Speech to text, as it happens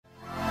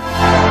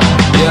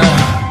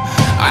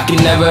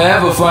can never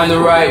ever find the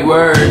right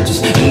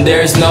words, and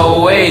there's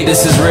no way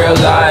this is real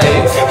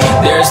life.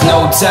 There's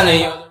no telling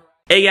you.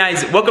 Hey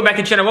guys, welcome back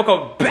to the channel.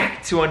 Welcome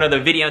back to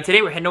another video. And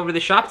today we're heading over to the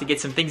shop to get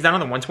some things done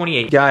on the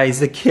 128. Guys,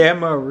 the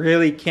camera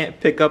really can't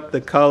pick up the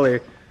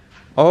color.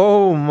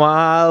 Oh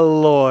my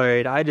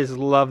lord, I just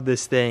love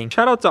this thing.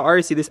 Shout out to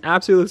RC, this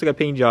absolutely looks like a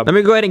paint job. Let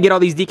me go ahead and get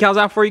all these decals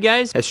out for you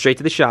guys. Head straight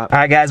to the shop. All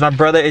right guys, my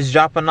brother is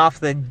dropping off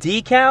the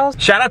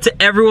decals. Shout out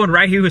to everyone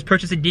right here who's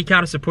purchased a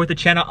decal to support the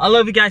channel. I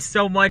love you guys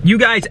so much. You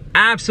guys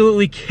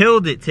absolutely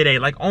killed it today.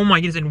 Like, oh my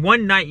goodness, in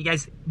one night, you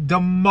guys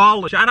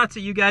demolished. Shout out to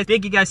you guys.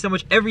 Thank you guys so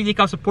much. Every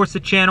decal supports the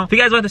channel. If you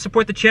guys want to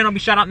support the channel, be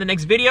shout out in the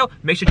next video.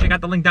 Make sure to check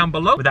out the link down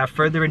below. Without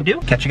further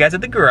ado, catch you guys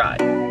at the garage.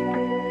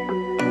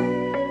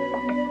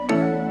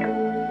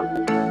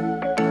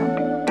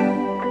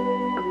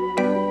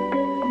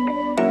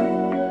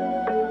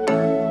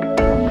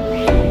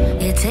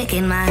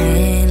 Taking my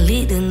hand,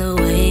 leading the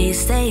way,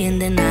 staying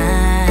the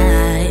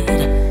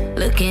night.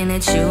 Looking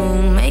at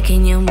you,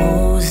 making your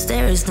moves,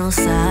 there is no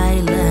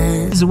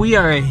silence. We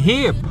are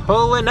here,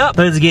 pulling up.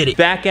 Let's get it.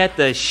 Back at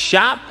the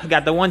shop, I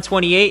got the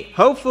 128.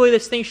 Hopefully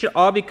this thing should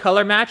all be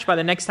color matched by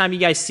the next time you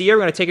guys see her.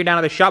 We're gonna take her down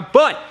to the shop,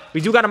 but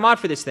we do got a mod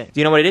for this thing. Do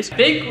you know what it is? I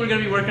think we're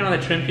gonna be working on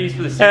the trim piece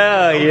for the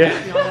Hell yeah.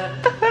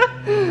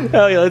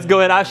 Hell yeah, let's go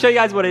ahead. I'll show you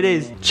guys what it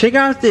is. Check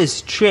out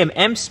this trim.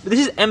 This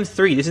is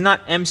M3. This is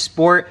not M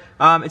Sport.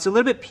 It's a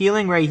little bit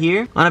peeling right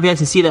here. I don't know if you guys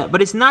can see that,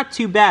 but it's not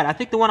too bad. I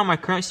think the one on my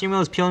current steering wheel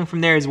is peeling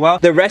from there as well.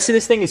 The rest of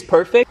this thing is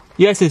perfect.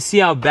 You guys can see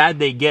how bad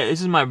they get. This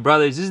is my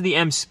brother's. This is the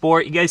M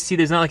Sport. You guys see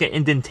there's not like an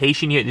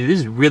indentation here. Dude, this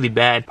is really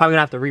bad. Probably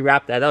gonna have to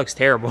rewrap that. That looks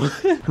terrible.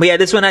 But yeah,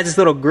 this one has this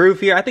little groove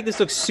here. I think this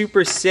looks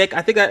super sick.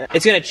 I think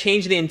it's gonna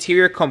change the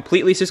interior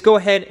completely. So just go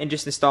ahead and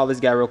just install this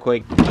guy real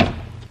quick.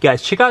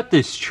 Guys, check out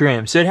this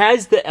trim. So it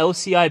has the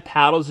LCI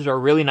paddles, which are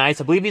really nice.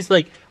 I believe these,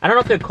 like, I don't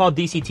know if they're called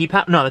DCT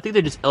paddles. No, I think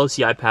they're just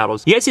LCI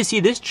paddles. You guys can see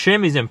this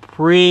trim is in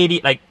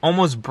pretty, like,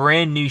 almost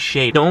brand new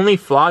shape. The only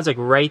flaw is, like,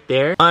 right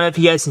there. I don't know if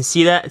you guys can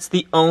see that. It's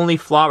the only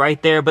flaw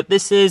right there. But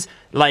this is,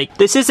 like,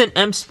 this is an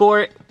M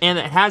Sport, and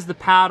it has the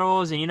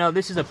paddles, and, you know,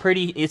 this is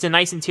it's a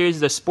nice interior. This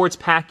is a sports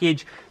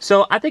package.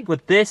 So I think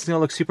with this, it's gonna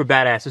look super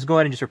badass. Let's go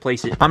ahead and just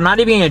replace it. I'm not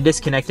even gonna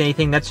disconnect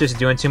anything. That's just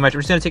doing too much.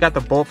 We're just gonna take out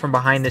the bolt from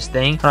behind this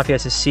thing. I don't know if you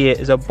guys can see it.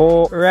 There's a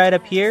bolt right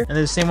up here, and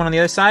then the same one on the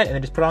other side, and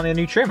then just put on the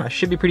new trim. It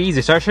should be pretty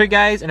easy. So I'll show you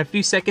guys in a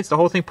few seconds the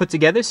whole thing put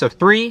together. So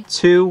 3,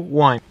 2,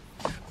 1.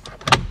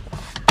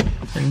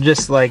 And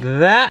just like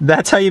that.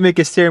 That's how you make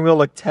a steering wheel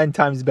look 10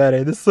 times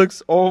better. This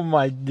looks, oh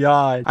my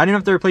god. I didn't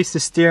have to replace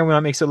the steering wheel.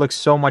 It makes it look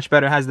so much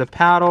better. It has the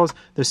paddles,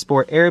 the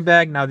sport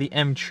airbag, now the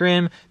M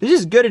trim. This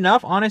is good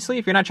enough, honestly,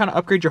 if you're not trying to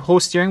upgrade your whole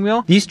steering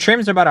wheel. These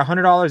trims are about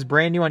 $100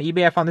 brand new on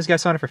eBay. I found this guy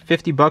selling it for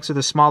 50 bucks with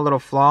a small little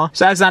flaw.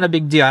 So that's not a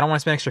big deal. I don't want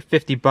to spend extra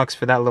 50 bucks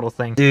for that little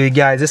thing. Dude,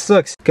 guys, this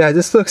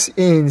looks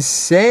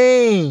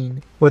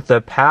insane. With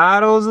the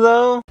paddles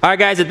though. All right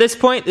guys, at this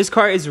point, this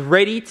car is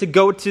ready to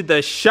go to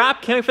the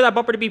shop. Can't wait for that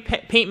bumper to be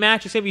paint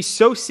matched. It's gonna be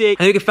so sick.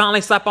 And we can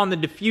finally slap on the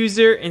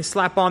diffuser and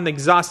slap on the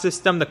exhaust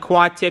system, the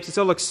quad tips. It's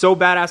gonna look so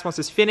badass once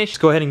it's finished. Let's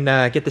go ahead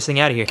and get this thing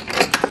out of here.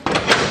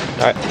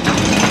 All right.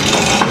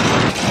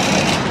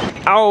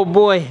 Oh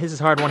boy, this is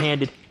hard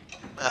one-handed.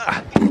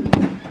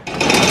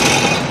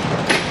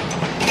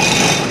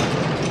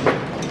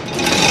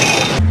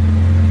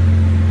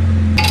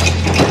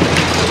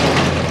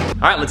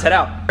 All right, let's head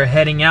out. We're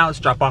heading out.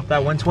 Let's drop off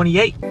that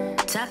 128.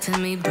 Talk to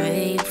me,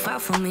 babe. Fall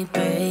for me,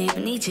 babe.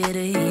 Need you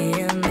to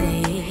hear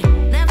me.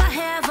 Never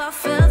have I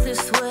felt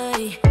this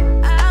way.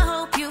 I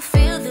hope you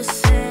feel the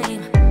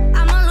same.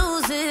 I'ma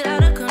lose it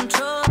out of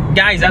control.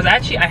 Guys, I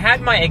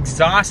had my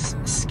exhaust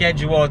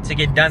scheduled to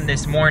get done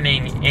this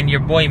morning, and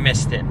your boy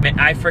missed it.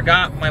 I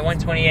forgot my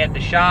 128 at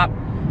the shop,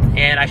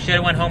 and I should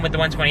have went home with the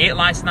 128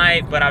 last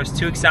night, but I was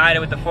too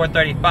excited with the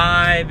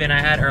 435, and I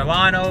had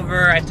Erlan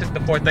over. I took the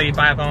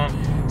 435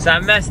 home. So I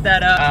messed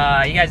that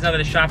up. You guys know that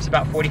the shop's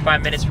about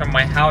 45 minutes from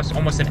my house,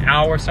 almost an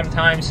hour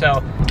sometimes.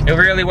 So it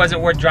really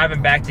wasn't worth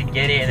driving back to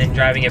get it and then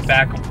driving it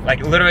back.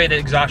 Like literally the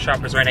exhaust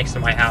shop is right next to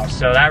my house.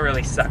 So that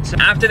really sucks. So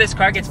after this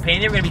car gets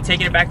painted, we're gonna be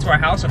taking it back to our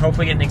house and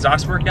hopefully getting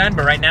exhaust work done.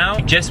 But right now,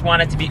 we just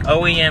want it to be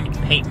OEM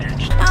paint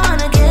matched. I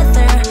wanna get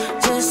there,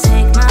 just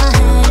take my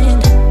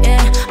hand.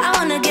 Yeah, I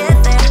wanna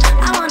get there,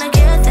 I wanna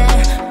get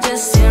there,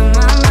 just in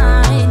my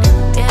mind.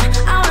 Yeah,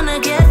 I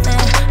wanna get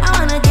there, I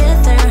wanna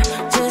get there,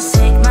 just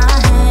take my hand.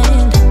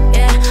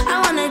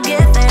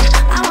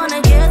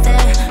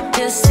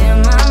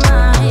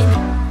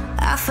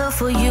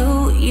 For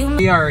you,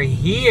 we are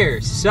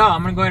here. So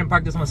I'm gonna go ahead and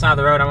park this on the side of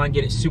the road. I want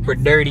to get it super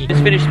dirty.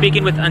 Just finished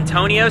speaking with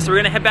Antonio, so we're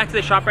gonna head back to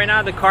the shop right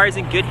now. The car is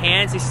in good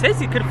hands. He says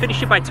he could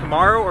finish it by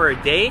tomorrow or a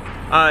day.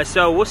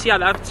 So we'll see how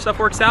that stuff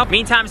works out.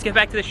 Meantime, let's get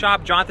back to the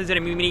shop. Jonathan's gonna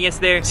be meeting us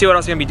there. See what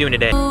else we're gonna be doing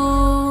today.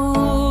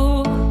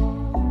 Ooh,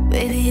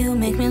 baby, you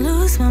make me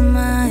lose my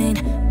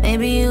mind.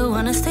 Maybe you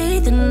wanna stay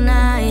the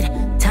night.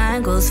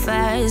 Time goes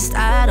fast,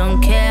 I don't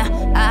care.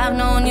 I've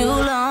known you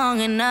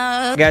long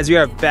enough. Guys, we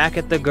are back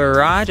at the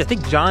garage. I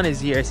think John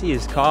is here. I see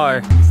his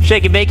car.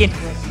 Shake it, bacon.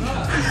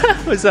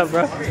 What's up,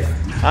 bro?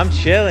 I'm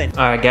chilling.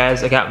 All right,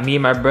 guys, I got me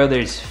and my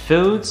brother's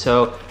food.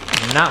 So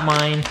Not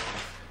mine.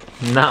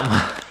 Not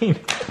mine.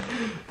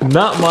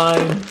 Not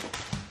mine.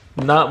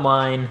 Not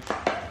mine.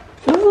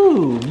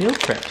 Ooh, meal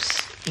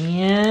preps.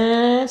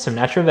 And some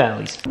Natural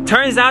Valleys.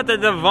 Turns out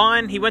that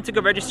Devon, he went to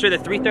go register the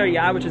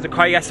 330i, which is the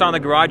car you guys saw in the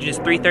garage, is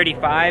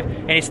 335.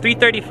 And it's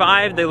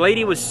 335, the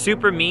lady was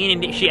super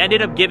mean and she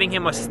ended up giving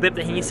him a slip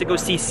that he needs to go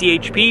see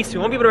CHP. So he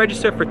won't be able to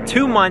register for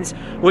 2 months,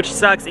 which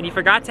sucks. And he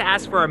forgot to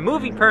ask for a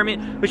moving permit,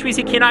 which means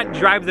he cannot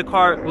drive the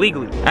car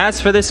legally. As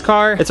for this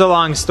car, it's a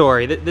long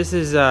story. This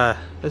is a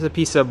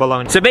piece of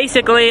baloney. So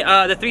basically,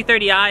 the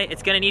 330i,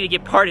 it's gonna need to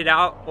get parted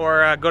out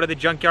or go to the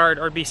junkyard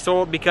or be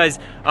sold because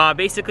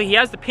basically he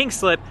has the pink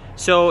slip,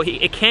 so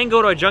it can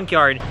go to a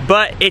junkyard.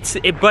 But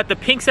but the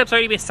pink slip's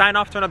already been signed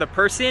off to another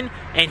person,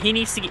 and he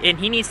needs to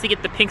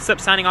get the pink slip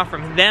signing off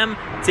from them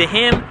to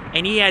him,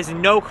 and he has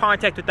no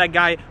contact with that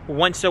guy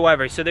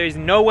whatsoever. So there's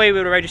no way we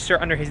would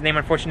register under his name,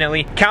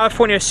 unfortunately.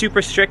 California is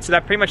super strict, so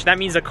that pretty much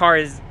means the car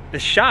is the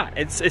shot.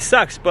 It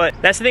sucks, but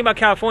that's the thing about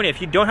California.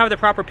 If you don't have the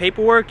proper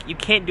paperwork, you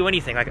can't do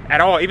anything, like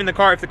at all. Even the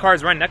car, if the car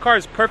is running, that car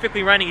is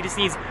perfectly running, it just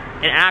needs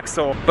an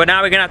axle. But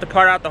now we're gonna have to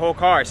part out the whole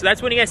car. So that's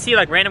when you guys see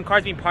like random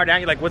cars being parted out,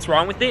 you're like, what's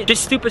wrong with it?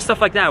 Just stupid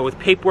stuff like that with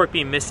paperwork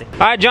being missing. All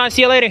right, John,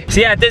 see you later. So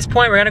yeah, at this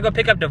point, we're gonna go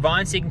pick up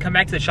Devon so he can come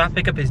back to the shop,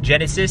 pick up his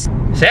Genesis.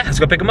 So yeah, let's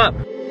go pick him up.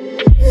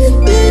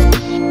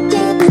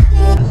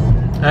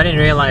 I didn't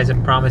realize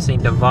in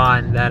promising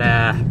Devon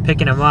that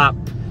picking him up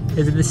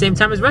is at the same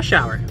time as rush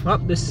hour. Well,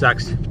 this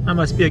sucks. I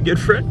must be a good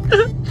friend.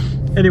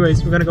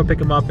 Anyways, we're gonna go pick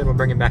him up and we'll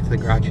bring him back to the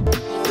garage.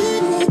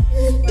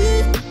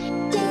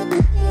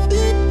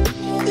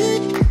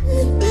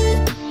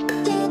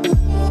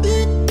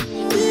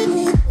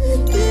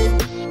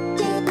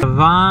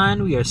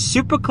 Devon, we are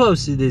super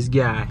close to this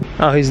guy.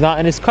 Oh, he's not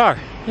in his car.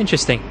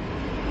 Interesting.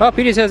 Oh,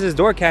 he just has his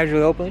door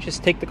casually open. Let's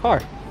just take the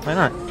car. Why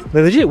not?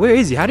 Legit, where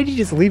is he? How did he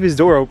just leave his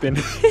door open?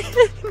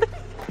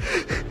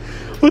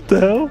 What the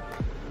hell?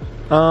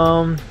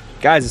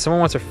 Guys, if someone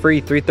wants a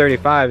free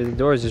 335, the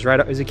door is just right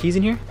up. Is the keys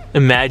in here?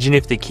 Imagine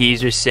if the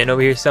keys are sitting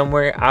over here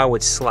somewhere, I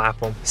would slap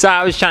them. Sorry,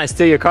 I was trying to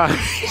steal your car.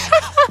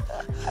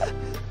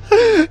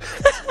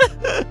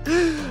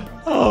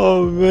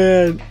 Oh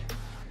man.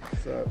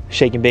 What's up?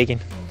 Shaking bacon.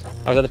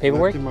 Oh, was that the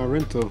paperwork? My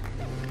rental.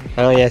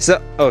 Oh yeah,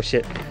 so, oh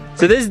shit.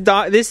 So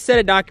this set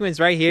of documents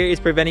right here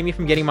is preventing me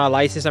from getting my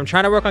license. I'm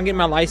trying to work on getting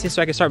my license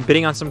so I can start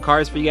bidding on some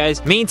cars for you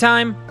guys.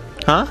 Meantime,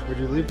 huh? Where'd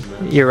you leave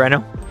them at? Your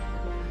rental.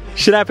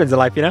 Shit happens in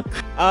life, you know?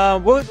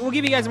 We'll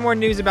give you guys more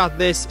news about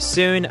this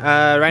soon.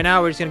 Right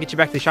now, we're just gonna get you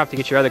back to the shop to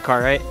get your other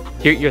car, right?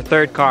 Your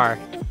third car.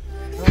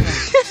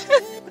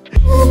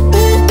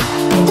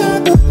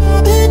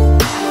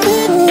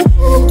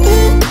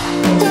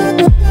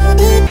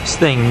 This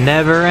thing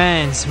never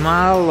ends,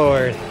 my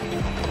lord.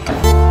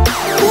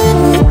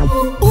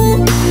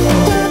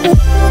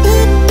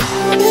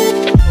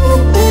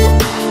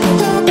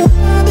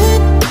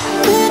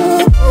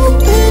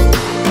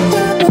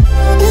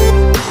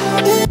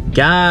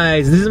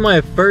 Guys, this is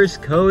my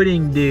first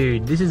coating,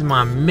 dude. This is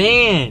my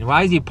man.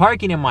 Why is he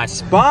parking in my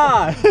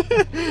spot?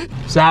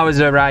 So how was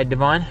the ride,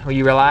 Devon? Were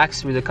you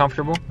relaxed? Was it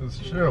comfortable? It was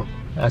chill.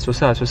 That's what's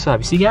up, that's what's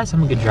up. You see, guys,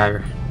 I'm a good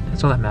driver.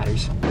 That's all that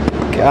matters.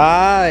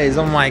 Guys,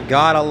 oh my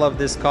God, I love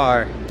this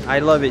car. I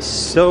love it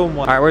so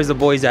much. All right, where's the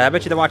boys at? I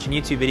bet you they're watching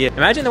YouTube video.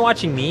 Imagine they're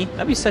watching me.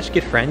 That'd be such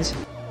good friends.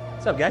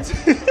 What's up, guys?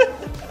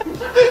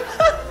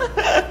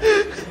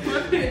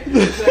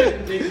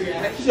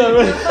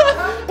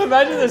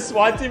 Imagine the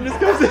SWAT team just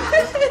comes in.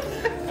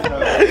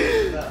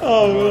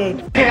 Oh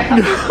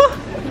man.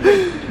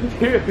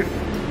 Dude.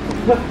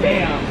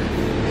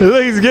 Damn. It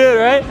looks good,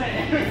 right?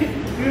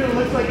 Dude, it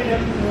looks like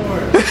an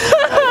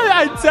M4.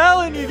 I'm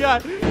telling you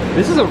guys.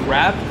 This is a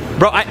wrap.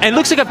 Bro, it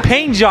looks like a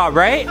paint job,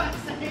 right?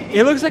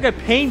 It looks like a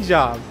paint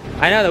job.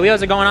 I know, the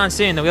wheels are going on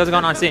soon. The wheels are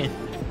going on soon.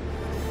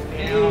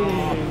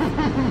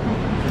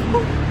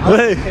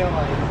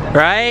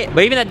 Right?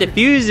 But even that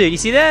diffuser, you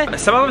see that?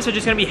 Some of us are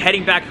just gonna be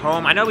heading back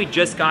home. I know we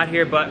just got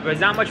here, but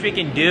there's not much we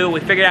can do. We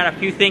figured out a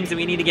few things that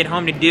we need to get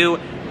home to do.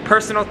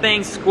 Personal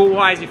things,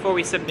 school-wise, before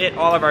we submit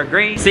all of our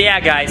grades. So yeah,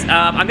 guys,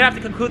 I'm gonna have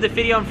to conclude the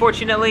video,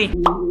 unfortunately.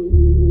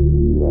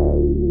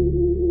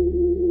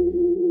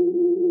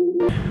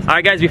 All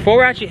right, guys, before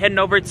we're actually heading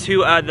over to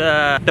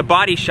the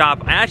body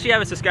shop, I actually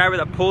have a subscriber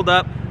that pulled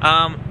up.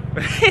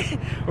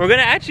 We're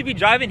gonna actually be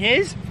driving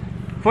his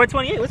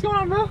 428. What's going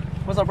on, bro?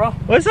 What's up, bro?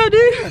 What's up,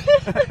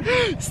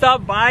 dude?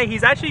 Stop by.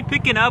 He's actually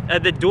picking up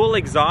the dual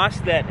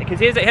exhaust because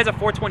he has a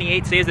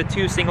 428, so he has the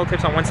 2 single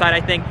tips on one side,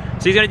 I think.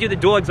 So he's gonna do the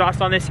dual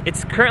exhaust on this.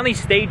 It's currently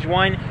stage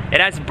 1.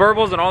 It has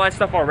burbles and all that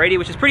stuff already,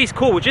 which is pretty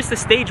cool with just the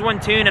stage 1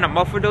 tune and a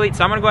muffler delete.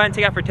 So I'm gonna go ahead and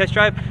take it out for a test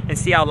drive and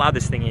see how loud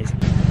this thing is.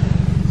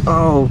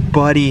 Oh,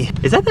 buddy.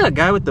 Is that the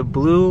guy with the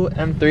blue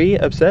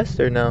M3 obsessed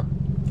or no?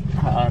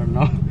 I don't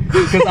know.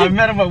 Because I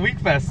met him at Week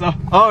Fest, so.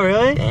 Oh,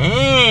 really?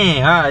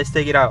 Dang. All right, let's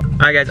take it out. All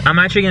right, guys, I'm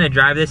actually gonna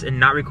drive this and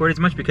not record as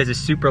much because it's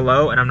super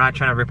low and I'm not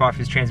trying to rip off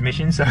his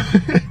transmission, so.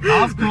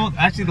 That's cool.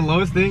 Actually, the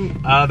lowest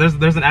thing,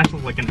 there's an actual,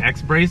 like an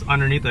X brace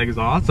underneath the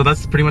exhaust, so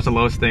that's pretty much the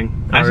lowest thing.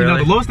 Oh, Actually, really?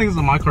 no, the lowest thing is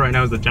on my car right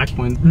now is the jack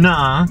point.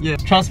 Nah. Yeah,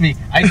 trust me,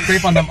 I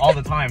scrape on them all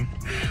the time.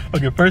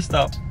 Okay, first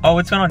up. Oh,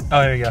 what's going on?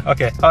 Oh, there we go.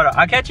 Okay, hold on.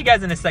 I'll catch you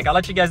guys in a sec. I'll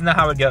let you guys know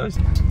how it goes.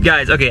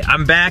 Guys, okay,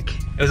 I'm back.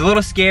 It was a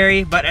little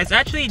scary, but it's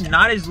actually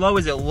not as low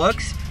as it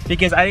looks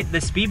because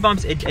the speed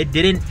bumps, it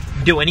didn't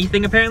do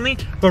anything apparently.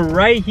 But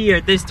right here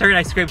at this turn,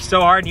 I scraped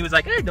so hard and he was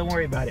like, hey, don't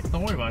worry about it.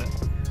 Don't worry about it.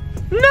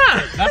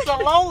 Nah! That's a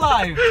low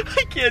life.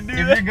 I can't do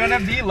If that. you're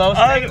gonna be low,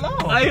 stay low.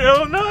 I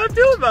don't know how to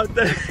do about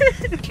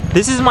that.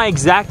 This is my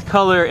exact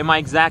color and my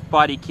exact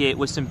body kit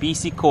with some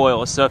BC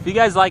coils. So if you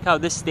guys like how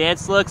this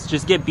stance looks,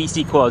 just get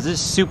BC coils. This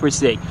is super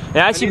sick. It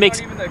actually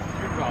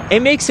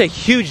makes a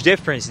huge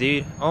difference,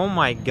 dude. Oh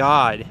my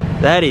God.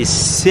 That is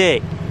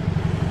sick.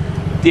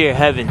 Dear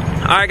heaven.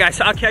 All right, guys,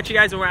 so I'll catch you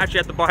guys when we're actually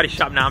at the body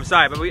shop now. I'm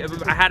sorry, but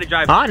I had to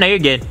drive. Oh, no, you're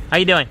good. How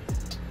you doing?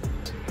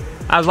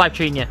 How's life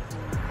treating you?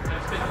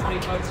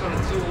 $20 on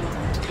a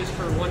tool just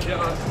for one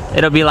job.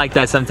 It'll be like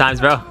that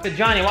sometimes, bro. So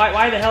Johnny,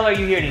 why the hell are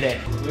you here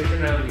today?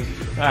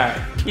 All right.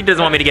 He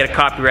doesn't want me to get a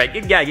copyright.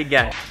 Good guy, good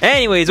guy.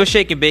 Anyways, what's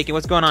shaking bacon?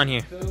 What's going on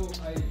here? So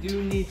I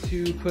do need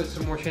to put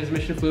some more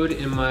transmission fluid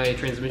in my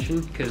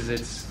transmission because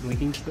it's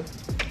leaking still.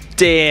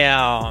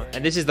 Damn.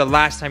 And this is the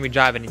last time you're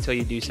driving until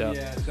you do so.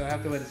 Yeah, so I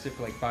have to let it sit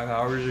for like 5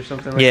 hours or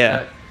something like Yeah.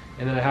 that.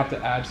 And then I have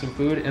to add some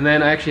fluid. And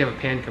then I actually have a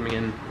pan coming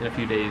in a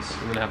few days.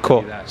 And then I have to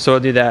Cool. do that. So we'll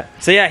do that.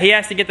 So yeah, he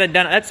has to get that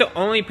done. That's the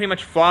only pretty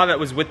much flaw that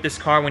was with this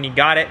car when he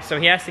got it. So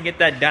he has to get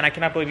that done. I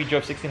cannot believe he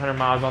drove 1,600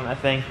 miles on that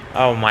thing.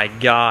 Oh my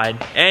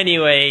God.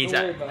 Anyways,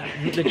 Don't worry about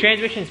it. the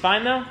transmission's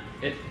fine though?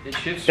 It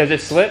shifts. Does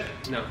it slip?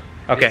 No.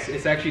 Okay.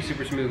 It's actually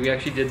super smooth. We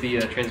actually did the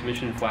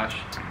transmission flash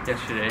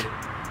yesterday.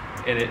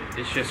 And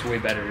it's just way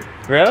better.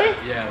 Really?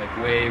 Yeah, like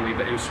way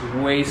better. It was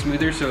way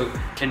smoother. So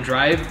in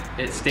drive,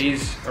 it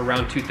stays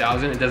around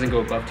 2,000. It doesn't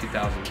go above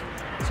 2,000.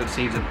 So it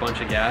saves a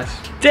bunch of gas.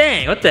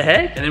 Dang, what the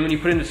heck? And then when you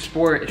put it into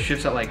sport, it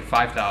shifts at like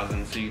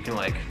 5,000. So you can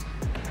like.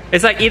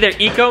 It's like either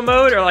eco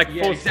mode or like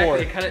Yeah, full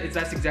exactly. sport.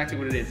 That's exactly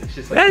what it is. It's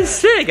just like. That's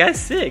sick, that's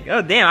sick.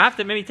 Oh damn, I have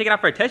to maybe take it out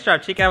for a test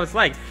drive, check out what it's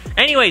like.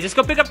 Anyways, let's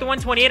go pick up the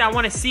 128. I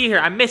want to see her.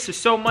 I miss her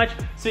so much.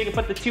 So you can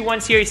put the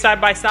 2.1 series side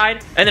by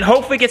side. And then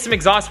hopefully get some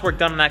exhaust work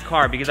done on that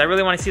car because I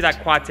really want to see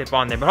that quad tip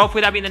on there. But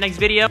hopefully that'll be in the next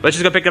video. Let's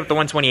just go pick up the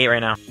 128 right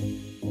now.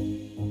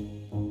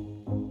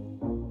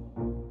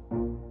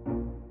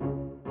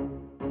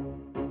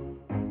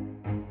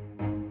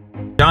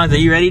 John, are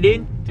you ready,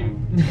 dude?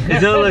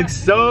 It's gonna look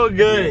so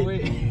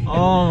good.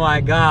 Oh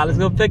my God, let's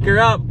go pick her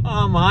up.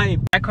 Oh my.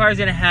 That car is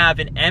gonna have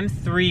an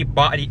M3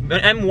 body,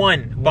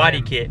 M1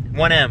 body kit.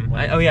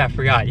 1M. Oh yeah, I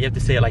forgot. You have to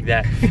say it like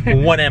that.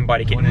 1M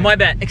body kit. My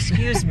bad.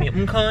 Excuse me.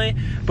 Okay.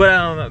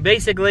 But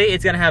basically,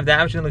 it's gonna have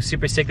that, which is gonna look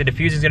super sick. The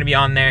diffuser is gonna be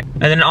on there,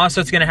 and then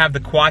also it's gonna have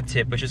the quad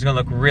tip, which is gonna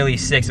look really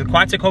sick. So the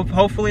quad tip,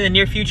 hopefully in the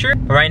near future.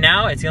 But right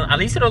now, it's gonna at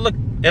least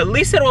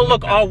it'll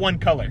look all one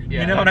color.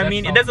 Yeah, you know what I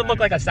mean? It doesn't look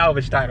like a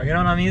salvage title. You know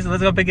what I mean? So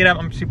let's go pick it up.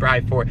 I'm super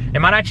hyped for it. It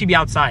might actually be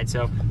outside.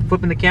 So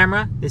flipping the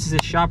camera. This is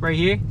a shop right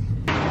here.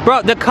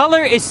 Bro, the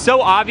color is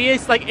so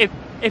obvious. Like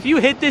if you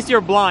hit this,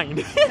 you're blind.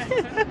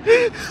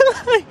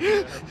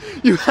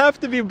 You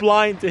have to be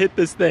blind to hit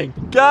this thing.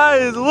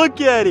 Guys,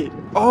 look at it.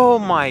 Oh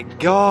my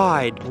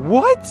God.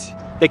 What?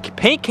 The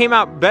paint came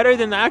out better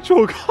than the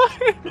actual car.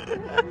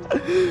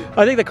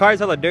 I think the car is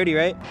hella dirty,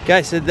 right?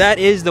 Guys, so that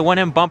is the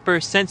 1M bumper.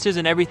 Sensors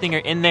and everything are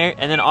in there.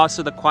 And then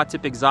also the quad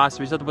tip exhaust.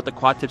 We just have to put the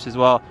quad tips as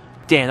well.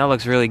 Damn, that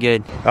looks really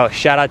good. Oh,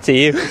 shout out to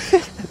you.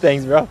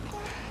 Thanks, bro.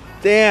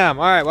 Damn.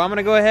 All right, well, I'm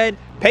gonna go ahead,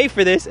 pay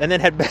for this, and then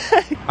head back.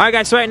 All right,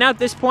 guys, so right now at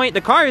this point,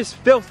 the car is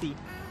filthy.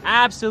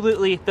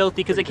 Absolutely filthy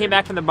because it came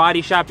back from the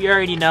body shop. You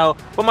already know.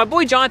 But my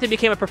boy Jonathan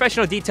became a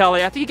professional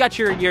detailer. I think you got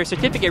your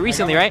certificate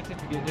recently, right?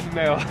 In the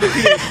mail.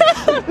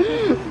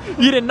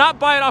 You did not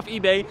buy it off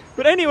eBay.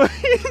 But anyways,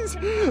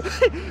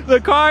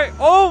 the car,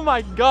 oh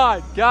my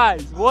God,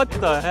 guys, what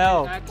the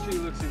hell? It actually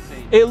looks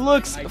insane. It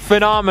looks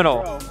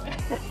phenomenal.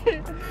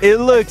 It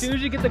looks. As soon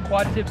as you get the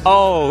quad tips.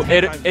 Oh,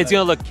 it's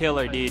gonna look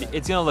killer, dude.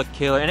 It's gonna look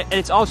killer, and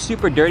it's all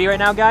super dirty right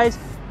now, guys.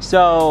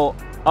 So,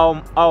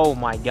 oh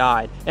my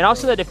God. And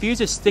also the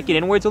diffuser sticking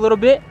inwards a little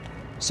bit.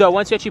 So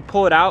once you actually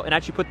pull it out and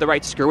actually put the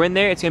right screw in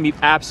there, it's gonna be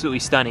absolutely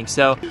stunning.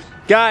 So,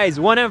 guys,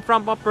 1M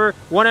front bumper,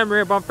 1M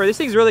rear bumper. This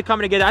thing's really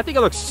coming together. I think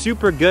it looks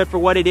super good for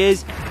what it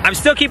is. I'm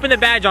still keeping the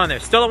badge on there.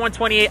 Still a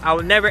 128. I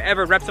will never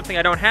ever rep something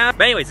I don't have.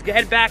 But anyways,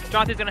 head back.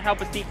 Jonathan's gonna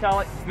help us detail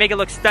it, make it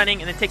look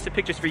stunning, and then take some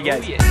pictures for you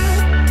guys. Oh,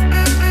 yeah.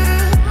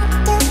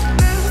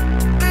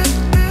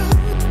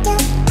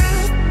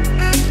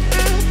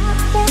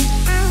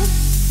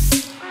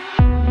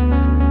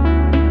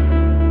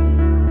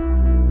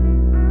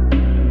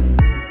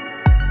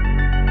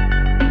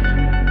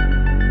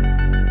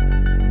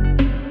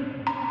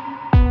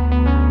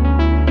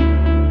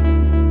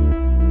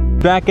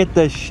 Back at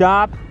the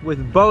shop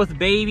with both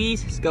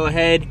babies. Let's go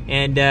ahead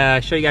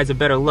and show you guys a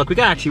better look. We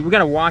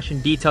gotta wash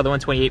and detail the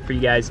 128 for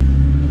you guys.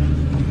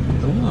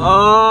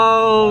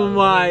 Oh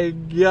my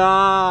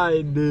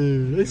god,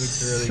 dude.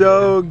 It's really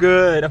so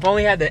good. I've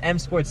only had the M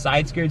Sport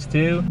side skirts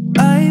too.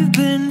 I've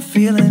been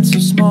feeling so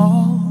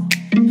small.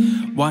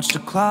 Watch the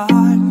clock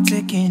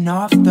ticking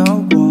off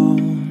the wall.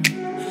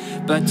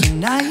 But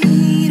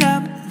tonight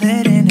I'm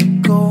letting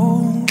it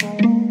go.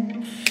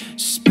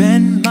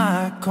 Spend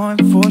my coin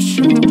for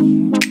sure.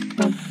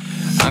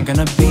 I'm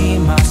gonna be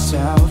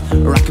myself,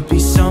 or I could be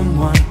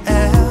someone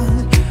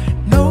else.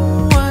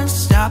 No one's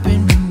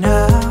stopping me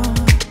now.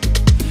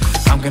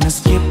 I'm gonna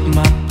skip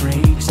my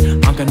breaks,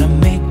 I'm gonna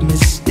make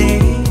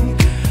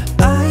mistakes.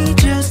 I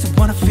just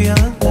wanna feel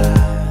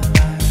alive.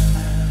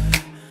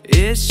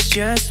 It's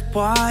just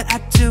what I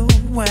do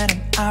when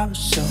I'm out,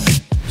 so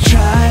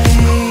try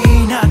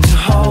not to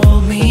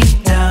hold me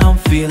down.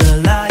 Feel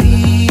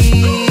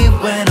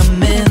alive when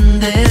I'm in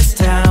this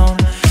town.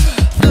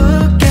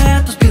 Look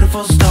at those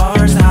beautiful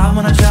stars. I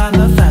wanna drive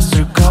a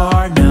faster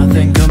car.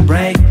 Nothing can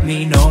break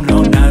me, no,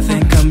 no,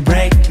 nothing can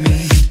break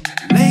me.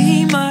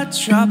 Lay my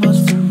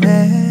troubles to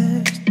rest.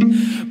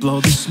 Blow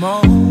the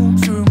smoke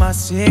through my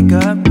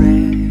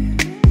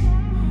cigarette.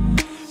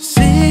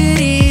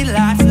 City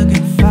lights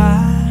looking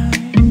fine,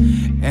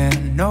 and I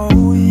know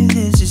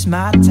this is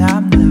my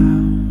time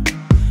now.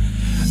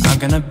 I'm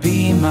gonna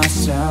be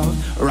myself,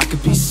 or I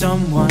could be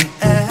someone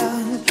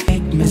else.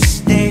 Make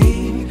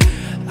mistakes,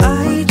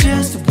 I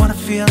just wanna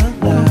feel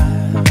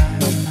alive.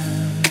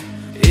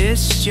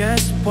 It's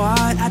just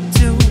what I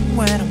do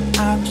when I'm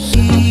out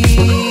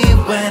here,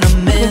 when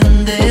I'm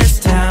in this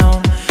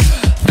town.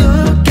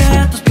 Look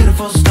at those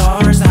beautiful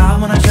stars. I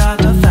wanna drive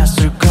a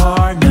faster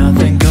car.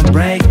 Nothing can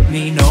break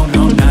me, no,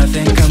 no,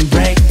 nothing can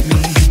break me.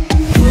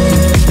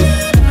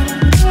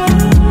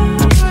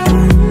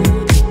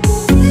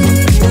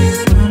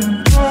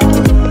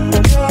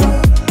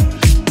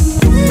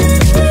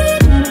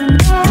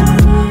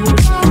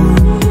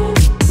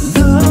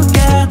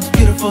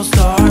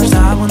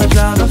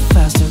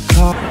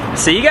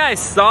 So you guys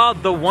saw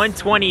the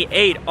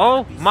 128.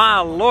 Oh my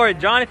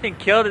lord, Jonathan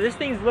killed it. This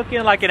thing's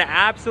looking like an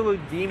absolute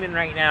demon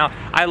right now.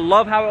 I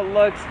love how it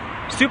looks.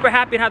 Super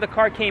happy with how the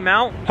car came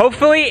out.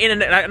 Hopefully,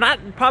 not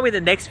probably the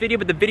next video,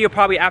 but the video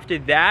probably after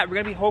that, we're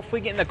gonna be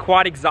hopefully getting the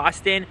quad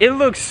exhaust in. It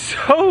looks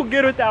so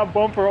good with that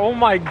bumper. Oh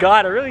my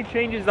god, it really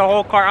changes the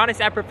whole car.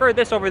 Honestly, I prefer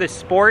this over the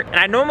Sport. And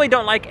I normally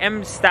don't like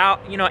M style,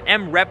 you know,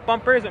 M rep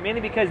bumpers, but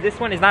mainly because this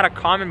one is not a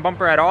common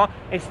bumper at all.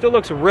 It still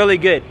looks really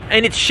good.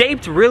 And it's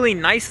shaped really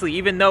nicely,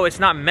 even though it's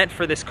not meant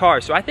for this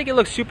car. So I think it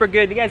looks super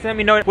good. You guys let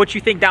me know what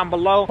you think down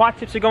below. Quad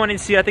tips are going in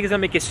soon. I think it's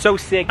gonna make it so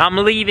sick. I'm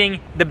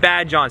leaving the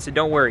badge on, so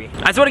don't worry.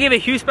 I just wanna give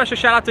a huge special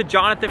shout out to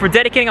Jonathan for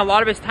dedicating a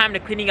lot of his time to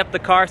cleaning up the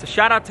car, so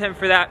shout out to him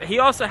for that. He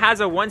also has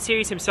a 1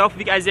 Series himself, if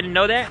you guys didn't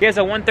know that. He has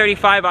a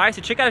 135i,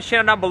 so check out his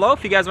channel down below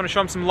if you guys want to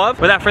show him some love.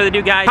 Without further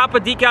ado, guys, pop a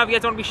decal if you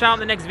guys want to be shout out in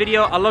the next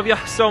video. I love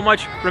y'all so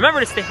much. Remember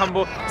to stay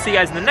humble. See you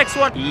guys in the next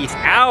one. Peace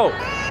out.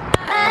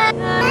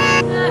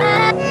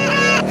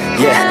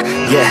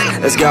 Yeah,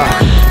 let's go.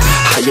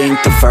 I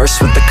ain't the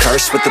first with the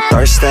curse, with the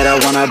thirst that I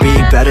wanna be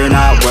better,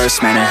 not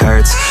worse, man it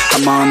hurts.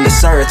 I'm on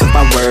this earth with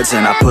my words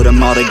and I put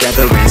them all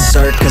together,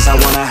 insert, cause I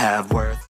wanna have worth.